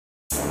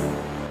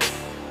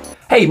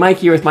Hey, Mike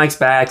here with Mike's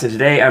Bags, and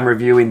today I'm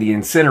reviewing the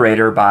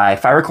Incinerator by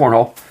Fire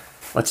Cornhole.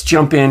 Let's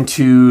jump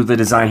into the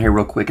design here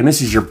real quick, and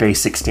this is your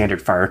basic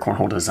standard Fire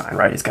Cornhole design,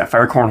 right? It's got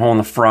Fire Cornhole in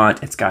the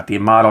front, it's got the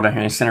model down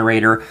here,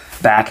 Incinerator.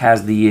 Back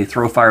has the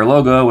Throw Fire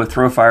logo with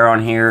Throw Fire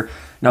on here.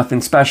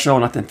 Nothing special,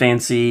 nothing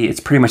fancy. It's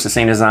pretty much the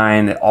same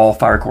design that all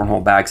Fire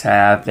Cornhole bags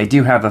have. They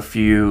do have a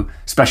few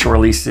special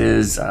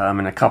releases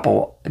and a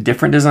couple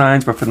different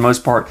designs, but for the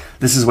most part,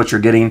 this is what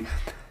you're getting.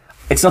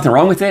 It's nothing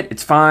wrong with it,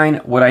 it's fine.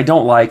 What I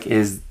don't like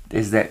is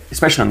that,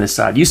 especially on this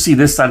side, you see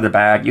this side of the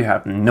bag, you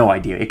have no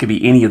idea. It could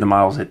be any of the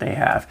models that they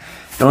have.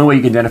 The only way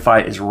you can identify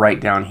it is right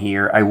down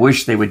here. I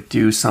wish they would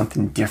do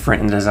something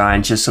different in the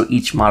design just so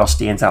each model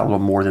stands out a little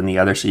more than the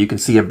other, so you can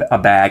see a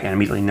bag and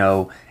immediately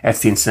know that's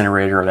the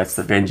Incinerator, or that's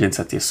the Vengeance,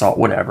 that's the Assault,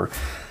 whatever.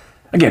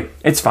 Again,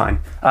 it's fine.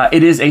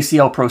 It is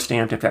ACL Pro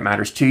stamped if that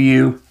matters to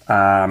you.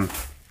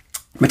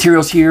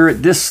 Materials here,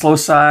 this slow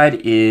side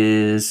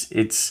is,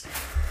 it's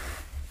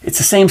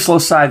the same slow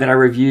side that I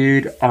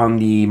reviewed on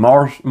the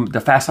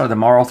fast side of the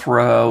Marl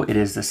Throw. It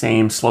is the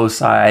same slow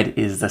side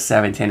is the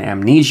 710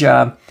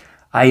 Amnesia.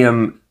 I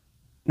am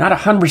not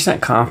 100%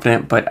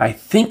 confident, but I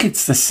think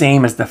it's the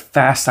same as the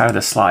fast side of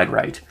the Slide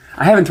Right.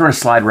 I haven't thrown a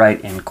Slide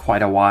Right in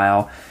quite a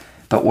while,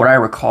 but what I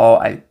recall,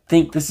 I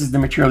think this is the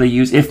material they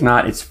use. If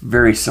not, it's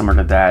very similar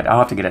to that. I'll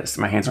have to get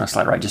my hands on a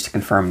Slide Right just to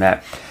confirm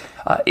that.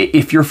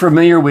 If you're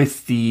familiar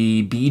with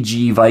the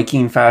BG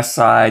Viking fast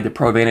side, the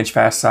Pro Advantage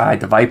fast side,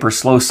 the Viper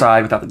slow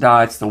side without the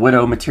dots, the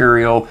Widow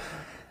material,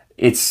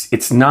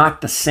 it's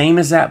not the same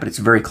as that, but it's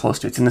very close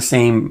to it. It's in the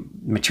same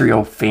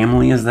material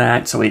family as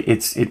that, so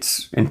it's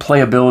in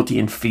playability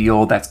and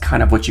feel, that's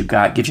kind of what you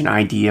got, gives you an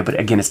idea, but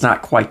again, it's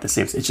not quite the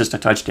same. It's just a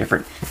touch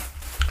different.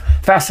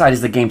 Fast side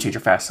is the Game Changer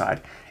fast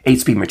side.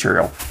 8-speed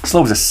material.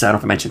 Slow is a 7,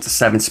 if I mentioned,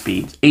 it's a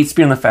 7-speed.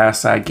 8-speed on the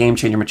fast side, Game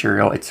Changer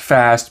material. It's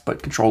fast,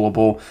 but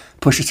controllable.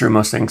 Pushes through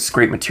most things,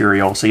 great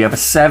material. So you have a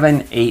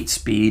 7-8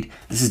 speed.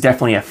 This is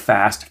definitely a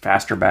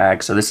faster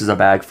bag. So this is a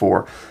bag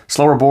for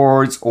slower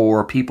boards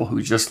or people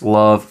who just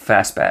love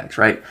fast bags,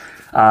 right?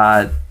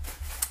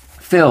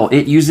 Fill,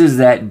 it uses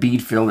that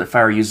bead fill that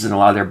Fire uses in a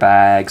lot of their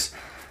bags.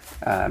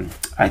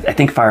 I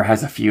think Fire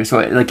has a few. So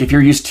like if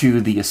you're used to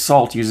the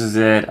Assault uses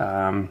it,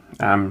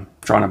 I'm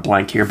drawing a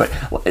blank here, but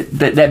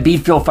that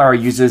bead fill Fire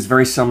uses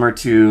very similar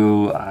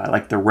to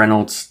like the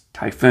Reynolds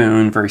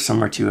Typhoon, very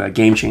similar to a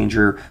Game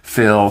Changer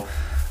fill.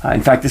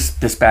 In fact,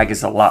 this bag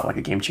is a lot like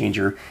a Game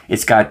Changer.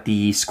 It's got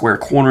the square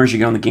corners. You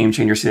go on the Game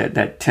Changer, see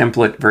that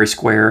template, very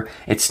square.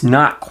 It's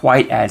not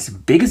quite as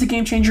big as a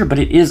Game Changer, but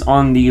it is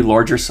on the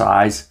larger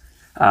size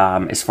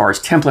as far as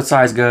template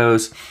size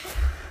goes.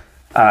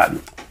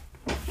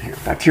 In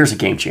fact, here's a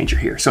Game Changer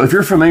here. So if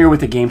you're familiar with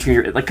the Game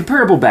Changer, like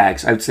comparable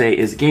bags, I would say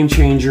is Game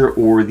Changer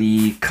or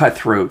the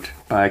Cutthroat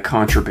by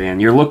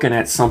Contraband. You're looking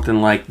at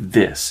something like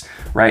this,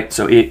 right?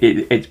 So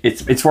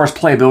it's as far as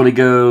playability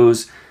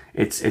goes,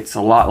 it's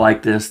a lot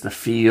like this. The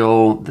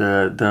feel,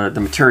 the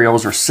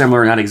materials are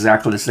similar, not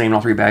exactly the same in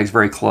all three bags,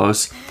 very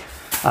close.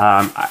 What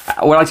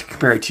I like to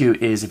compare it to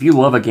is if you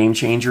love a Game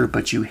Changer,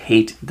 but you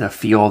hate the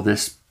feel of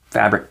this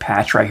fabric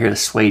patch right here, the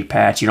suede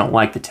patch, you don't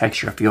like the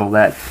texture or feel of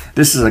that,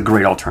 this is a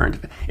great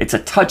alternative. It's a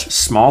touch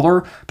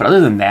smaller, but other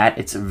than that,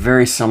 it's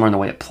very similar in the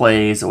way it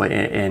plays, the way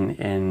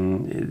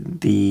and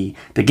the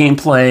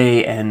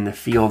gameplay and the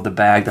feel of the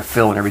bag, the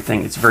fill and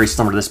everything. It's very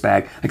similar to this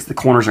bag. Like the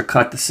corners are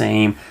cut the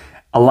same,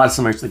 a lot of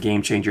similar to the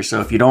Game Changer. So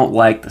if you don't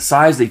like the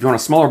size, if you want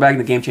a smaller bag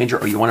than the Game Changer,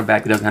 or you want a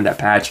bag that doesn't have that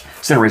patch,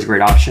 Incinerator is a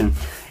great option.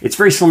 It's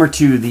very similar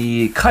to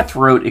the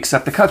Cutthroat,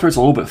 except the Cutthroat's a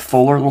little bit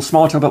fuller, a little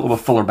smaller template, a little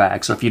bit fuller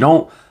bag. So if you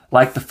don't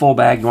like the full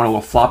bag, you want a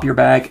little floppier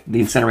bag, the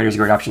Incinerator is a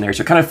great option there.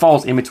 So it kind of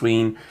falls in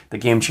between the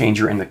Game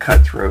Changer and the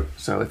Cutthroat.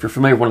 So if you're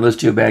familiar with one of those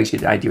two bags, you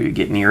get the idea what you're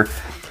getting here.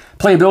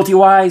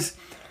 Playability-wise,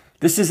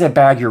 this is a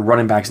bag you're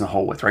running bags in the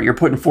hole with, right? You're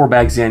putting 4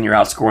 bags in, you're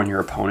outscoring your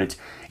opponent.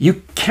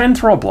 You can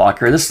throw a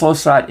blocker. This slow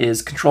side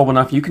is controllable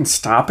enough. You can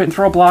stop it and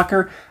throw a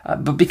blocker,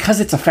 but because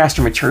it's a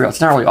faster material,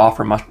 it's not really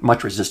offering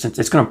much resistance.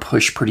 It's going to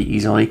push pretty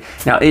easily.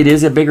 Now, it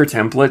is a bigger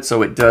template,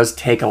 so it does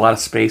take a lot of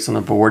space on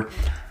the board.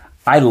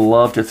 I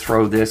love to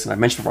throw this, and I've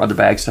mentioned for other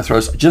bags, to throw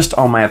this just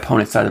on my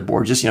opponent's side of the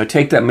board. Just,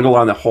 take that middle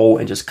line of the hole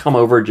and just come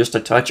over just a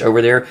touch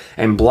over there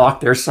and block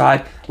their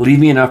side. Leave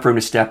me enough room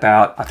to step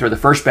out. I throw the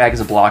first bag as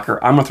a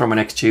blocker. I'm going to throw my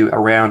next 2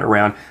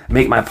 around,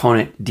 make my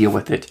opponent deal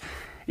with it.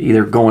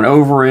 Either going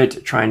over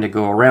it, trying to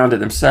go around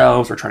it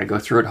themselves, or trying to go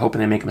through it,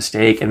 hoping they make a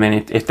mistake. And then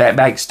if that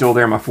bag's still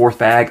there, my 4th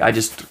bag, I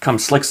just come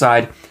slick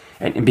side.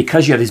 And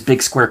because you have these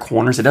big square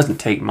corners, it doesn't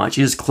take much.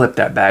 You just clip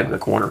that bag with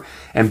a corner,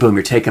 and boom,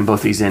 you're taking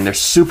both these in. They're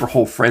super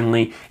hole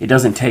friendly. It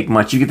doesn't take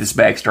much. You get this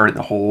bag started in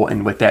the hole,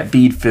 and with that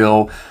bead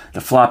fill, the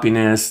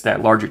floppiness,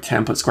 that larger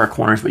template, square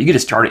corners, but you get it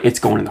started, it's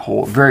going in the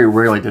hole. Very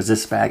rarely does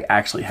this bag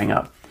actually hang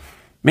up.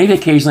 Maybe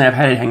occasionally I've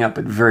had it hang up,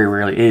 but very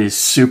rarely. It is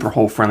super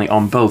hole friendly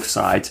on both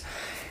sides.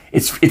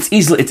 It's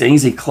an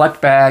easy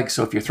collect bag,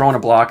 so if you're throwing a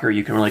blocker,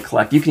 you can really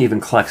collect. You can even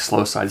collect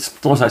slow side.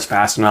 Slow side's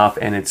fast enough,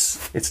 and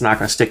it's not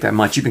going to stick that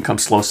much. You can come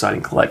slow side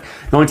and collect.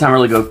 The only time I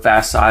really go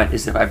fast side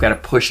is if I've got to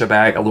push a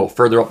bag a little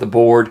further up the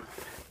board,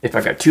 if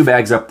I've got 2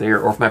 bags up there,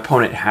 or if my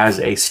opponent has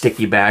a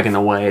sticky bag in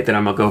the way, then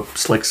I'm gonna go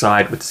slick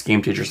side with this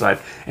Game Changer side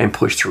and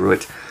push through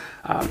it.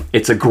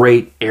 It's a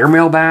great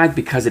airmail bag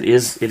because it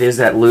is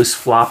that loose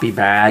floppy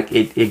bag.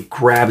 It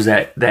grabs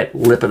that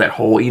lip of that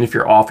hole. Even if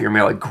you're off your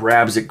mail, it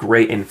grabs it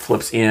great and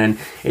flips in.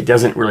 It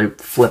doesn't really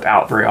flip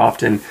out very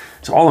often.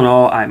 So all in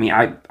all, I mean,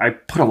 I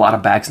put a lot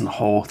of bags in the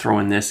hole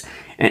throwing this.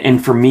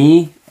 And for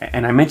me,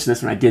 and I mentioned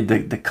this when I did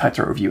the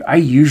cutthroat review, I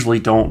usually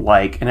don't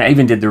like, and I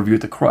even did the review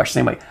with the Crush,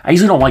 same way, I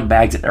usually don't like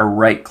bags that are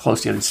right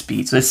close to the other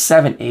speed. So this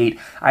 7.8,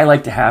 I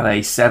like to have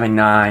a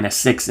 7.9, a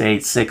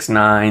 6.8,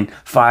 6.9,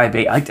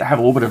 5.8. I like to have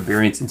a little bit of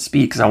variance in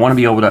speed because I want to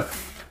be able to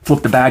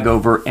flip the bag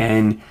over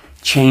and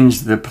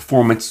change the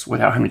performance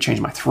without having to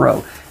change my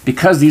throw.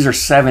 Because these are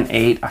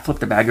 7.8, I flip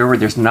the bag over,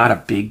 there's not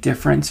a big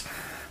difference.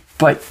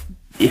 But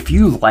if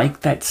you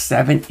like that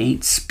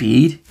 7.8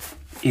 speed,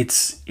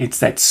 it's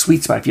that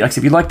sweet spot.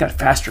 If you like that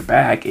faster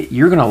bag,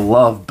 you're gonna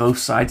love both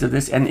sides of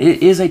this, and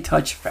it is a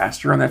touch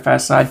faster on that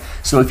fast side.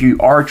 So if you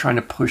are trying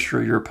to push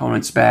through your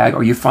opponent's bag,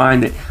 or you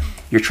find that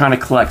you're trying to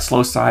collect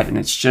slow side and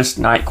it's just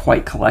not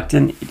quite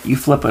collecting, you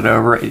flip it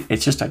over,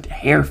 it's just a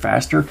hair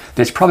faster,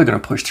 that's probably gonna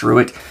push through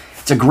it.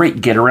 It's a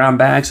great get around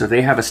bag. So if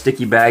they have a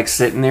sticky bag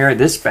sitting there,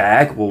 this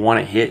bag will want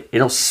to hit,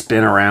 it'll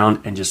spin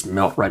around and just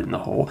melt right in the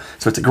hole.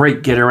 So it's a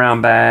great get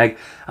around bag.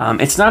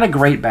 It's not a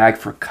great bag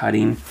for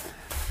cutting.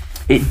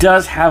 It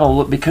does have a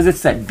look, because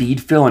it's that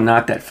bead fill and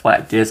not that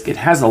flat disc, it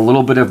has a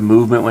little bit of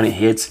movement when it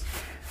hits.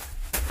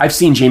 I've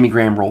seen Jamie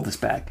Graham roll this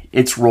bag.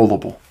 It's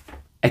rollable.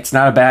 It's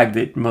not a bag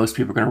that most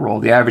people are going to roll.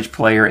 The average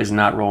player is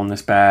not rolling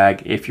this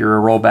bag. If you're a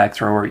roll bag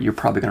thrower, you're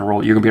probably going to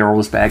roll. You're going to be able to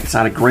roll this bag. It's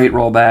not a great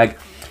roll bag.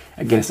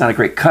 Again, it's not a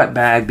great cut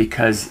bag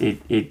because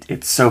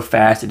it's so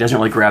fast. It doesn't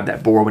really grab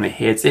that bore when it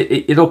hits.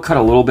 It'll cut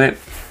a little bit,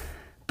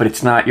 but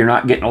it's not. You're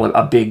not getting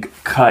a big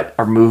cut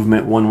or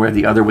movement one way or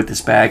the other with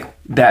this bag.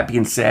 That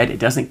being said, it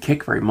doesn't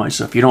kick very much.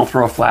 So if you don't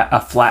throw a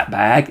flat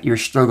bag, you're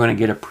still going to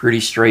get a pretty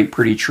straight,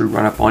 pretty true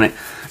run up on it.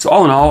 So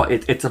all in all,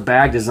 it's a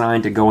bag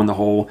designed to go in the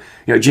hole.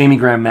 You know, Jamie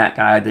Graham, Matt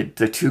Guy,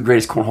 the 2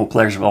 greatest cornhole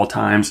players of all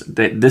times,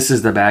 this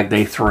is the bag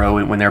they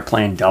throw when they're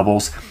playing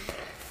doubles.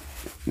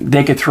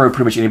 They could throw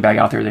pretty much any bag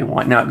out there they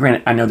want. Now,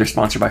 granted, I know they're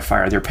sponsored by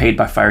Fire. They're paid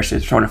by Fire, so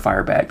they're throwing a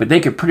Fire bag. But they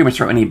could pretty much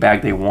throw any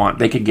bag they want.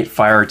 They could get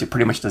Fire to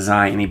pretty much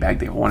design any bag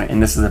they wanted,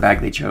 and this is the bag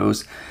they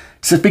chose.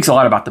 So it speaks a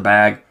lot about the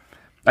bag.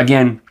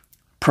 Again,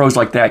 pros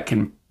like that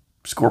can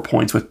score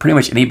points with pretty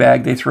much any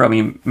bag they throw. I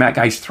mean, Matt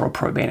Guy used to throw a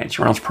Pro Advantage,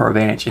 Reynolds Pro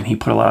Advantage, and he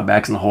put a lot of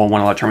bags in the hole and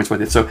won a lot of tournaments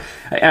with it. So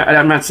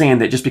I'm not saying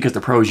that just because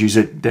the pros use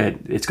it that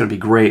it's going to be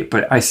great,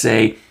 but I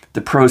say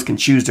the pros can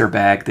choose their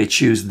bag. They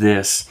choose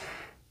this.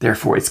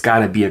 Therefore, it's got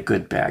to be a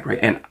good bag, right?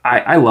 And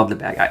I love the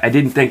bag. I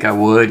didn't think I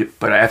would,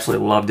 but I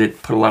absolutely loved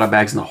it. Put a lot of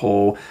bags in the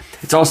hole.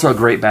 It's also a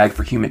great bag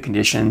for humid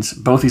conditions.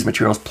 Both these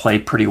materials play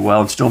pretty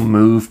well and still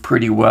move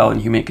pretty well in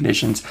humid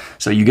conditions.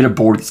 So you get a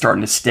board that's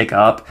starting to stick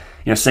up.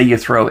 You know, say you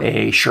throw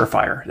a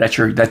Surefire. That's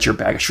your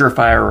bag. A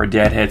Surefire or a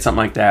Deadhead, something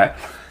like that.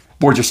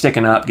 Boards are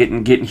sticking up,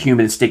 getting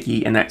humid and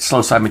sticky, and that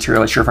slow side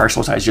material, that Surefire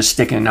slow side, is just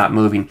sticking and not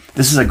moving.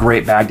 This is a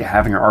great bag to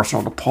have in your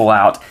arsenal to pull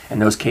out in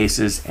those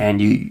cases, and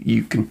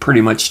you can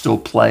pretty much still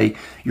play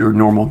your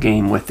normal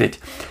game with it.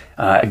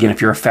 Again, if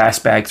you're a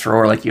fast bag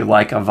thrower, like you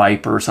like a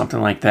Viper or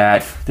something like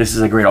that, this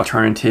is a great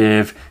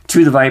alternative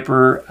to the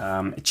Viper,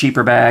 a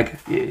cheaper bag.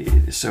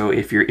 So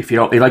if you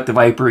like the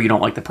Viper, you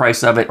don't like the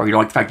price of it, or you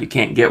don't like the fact you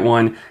can't get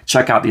one,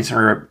 check out the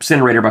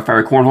Incinerator by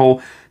Fire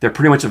Cornhole. They're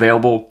pretty much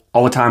available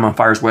all the time on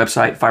Fire's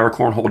website,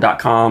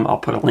 firecornhole.com. I'll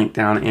put a link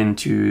down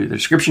into the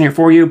description here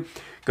for you.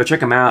 Go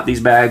check them out.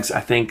 These bags, I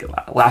think,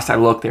 last I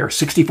looked, they were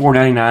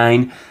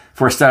 $64.99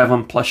 for a set of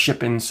them plus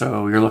shipping.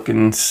 So you're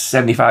looking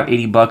 $75,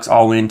 $80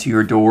 all into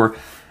your door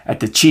at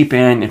the cheap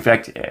end. In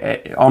fact,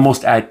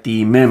 almost at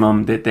the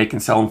minimum that they can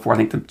sell them for. I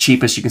think the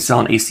cheapest you can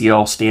sell an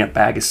ACL stamp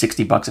bag is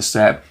 $60 a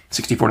set,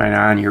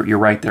 $64.99. You're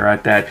right there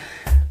at that.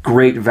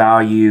 Great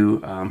value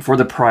for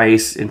the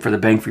price and for the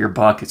bang for your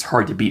buck. It's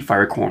hard to beat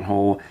Fire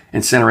Cornhole.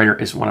 Incinerator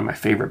is one of my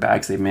favorite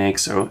bags they make.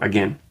 So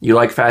again, you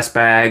like fast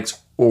bags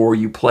or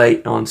you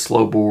play on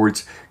slow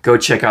boards, go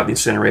check out the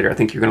Incinerator. I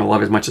think you're going to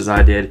love it as much as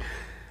I did.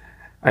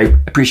 I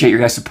appreciate your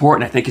guys' support,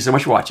 and I thank you so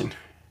much for watching.